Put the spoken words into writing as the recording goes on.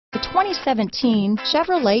2017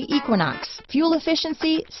 Chevrolet Equinox. Fuel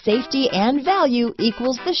efficiency, safety, and value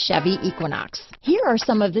equals the Chevy Equinox. Here are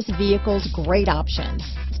some of this vehicle's great options: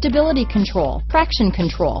 stability control, traction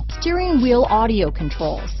control, steering wheel audio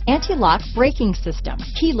controls, anti-lock braking system,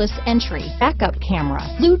 keyless entry, backup camera,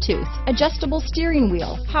 Bluetooth, adjustable steering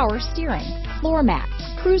wheel, power steering, floor mats,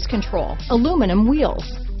 cruise control, aluminum wheels,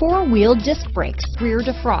 four-wheel disc brakes, rear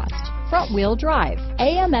defrost, front-wheel drive,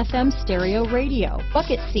 AM/FM stereo radio,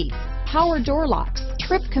 bucket seats, power door locks,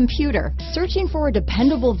 trip computer. Searching for a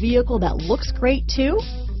dependable vehicle that looks great too?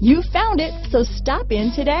 You found it, so stop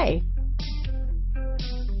in today.